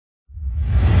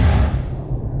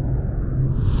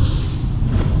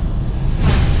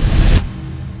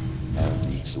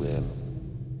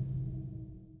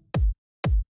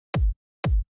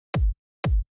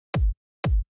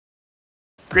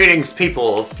Greetings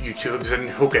people of YouTubes and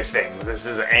hookah things, this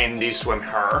is Andy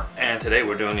Swimher, and today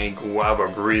we're doing a guava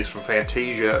breeze from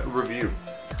Fantasia review.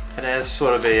 It has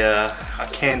sort of a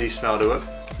candy smell to it.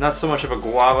 Not so much of a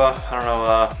guava. I don't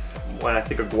know, when I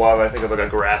think of guava I think of like a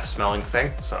grass smelling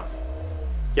thing, so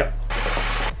yep.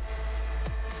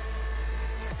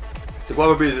 The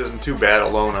guava breeze isn't too bad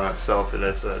alone on itself.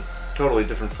 It's a totally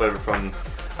different flavor from,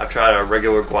 I've tried a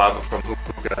regular guava from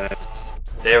Hookah, and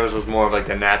theirs was more of like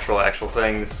the natural actual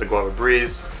thing. This is a guava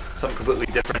breeze, something completely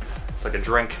different. It's like a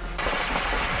drink.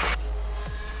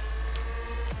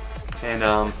 And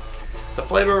the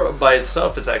flavor by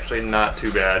itself is actually not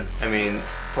too bad. I mean,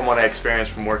 from what I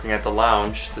experienced from working at the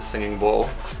lounge, the Singing Bowl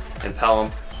in Pelham,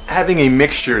 having a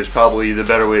mixture is probably the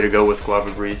better way to go with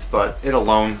guava breeze, but it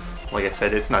alone, like I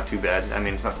said, it's not too bad. I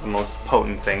mean, it's not the most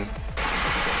potent thing.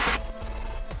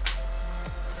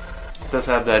 It does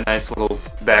have that nice little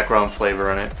background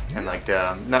flavor in it, and like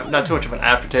not too much of an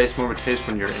aftertaste, more of a taste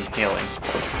when you're inhaling.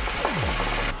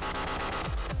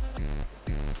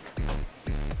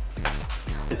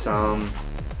 It's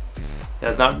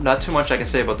there's not too much I can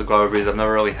say about the guava breeze. I've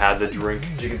never really had the drink.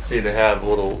 As you can see, they have a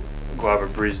little guava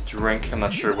breeze drink. I'm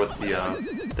not sure what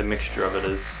the mixture of it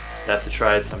is. I have to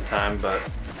try it sometime, but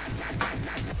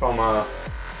from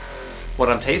what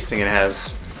I'm tasting, it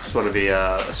has sort of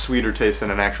a sweeter taste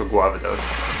than an actual guava does.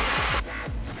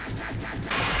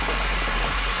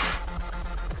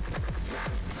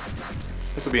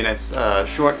 This will be a nice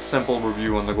short, simple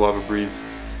review on the guava breeze.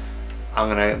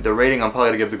 The rating I'm probably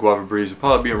gonna give the guava breeze will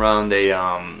probably be around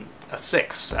a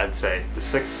 6, I'd say. The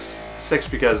six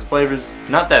because the flavor's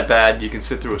not that bad. You can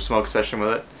sit through a smoke session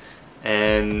with it,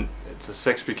 and it's a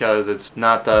 6 because it's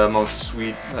not the most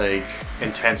sweet, like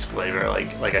intense flavor.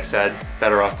 Like I said,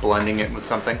 better off blending it with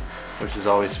something, which is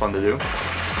always fun to do.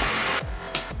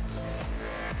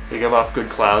 They give off good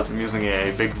clouds. I'm using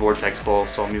a big vortex bowl,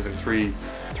 so I'm using three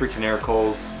canary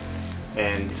coals,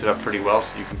 and heats it up pretty well,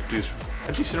 so you can produce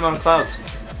a decent amount of clouds.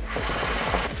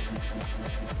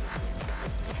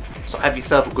 So have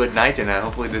yourself a good night, and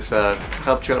hopefully this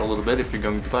helped you out a little bit if you're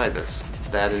going to buy this.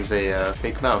 That is a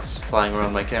fake mouse flying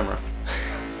around my camera.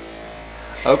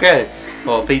 Okay,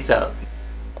 well, peace out.